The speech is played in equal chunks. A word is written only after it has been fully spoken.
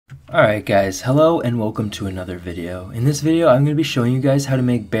Alright guys, hello and welcome to another video. In this video I'm going to be showing you guys how to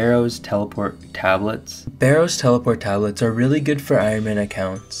make Barrows teleport tablets. Barrows teleport tablets are really good for Ironman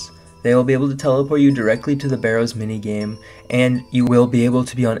accounts. They will be able to teleport you directly to the Barrows minigame, and you will be able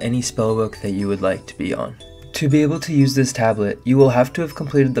to be on any spellbook that you would like to be on. To be able to use this tablet, you will have to have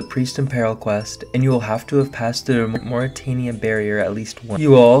completed the Priest in Peril quest, and you will have to have passed the Mauritania barrier at least once.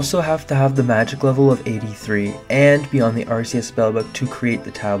 You will also have to have the magic level of 83 and be on the RCS spellbook to create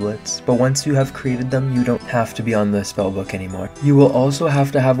the tablets, but once you have created them, you don't have to be on the spellbook anymore. You will also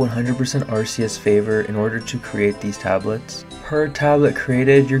have to have 100% RCS favor in order to create these tablets. Per tablet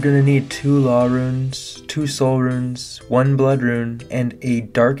created, you're going to need 2 law runes, 2 soul runes, 1 blood rune, and a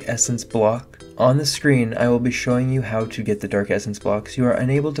dark essence block. On the screen, I will be showing you how to get the Dark Essence blocks. You are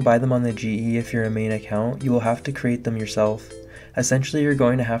unable to buy them on the GE if you're a main account. You will have to create them yourself. Essentially, you're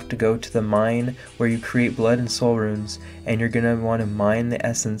going to have to go to the mine where you create blood and soul runes, and you're going to want to mine the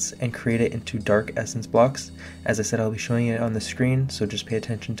essence and create it into Dark Essence blocks. As I said, I'll be showing it on the screen, so just pay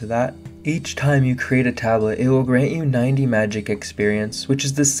attention to that. Each time you create a tablet, it will grant you 90 magic experience, which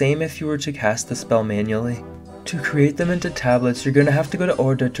is the same if you were to cast the spell manually. To create them into tablets, you're going to have to go to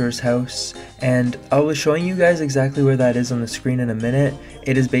Auditor's house, and I'll be showing you guys exactly where that is on the screen in a minute.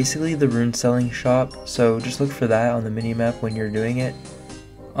 It is basically the rune selling shop, so just look for that on the minimap when you're doing it.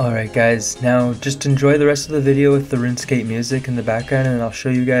 Alright guys, now just enjoy the rest of the video with the RuneScape music in the background, and I'll show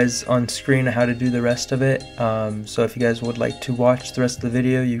you guys on screen how to do the rest of it. So if you guys would like to watch the rest of the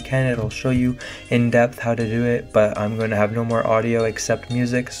video, you can. It'll show you in depth how to do it, but I'm going to have no more audio except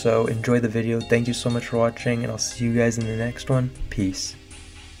music, so enjoy the video. Thank you so much for watching, and I'll see you guys in the next one. Peace.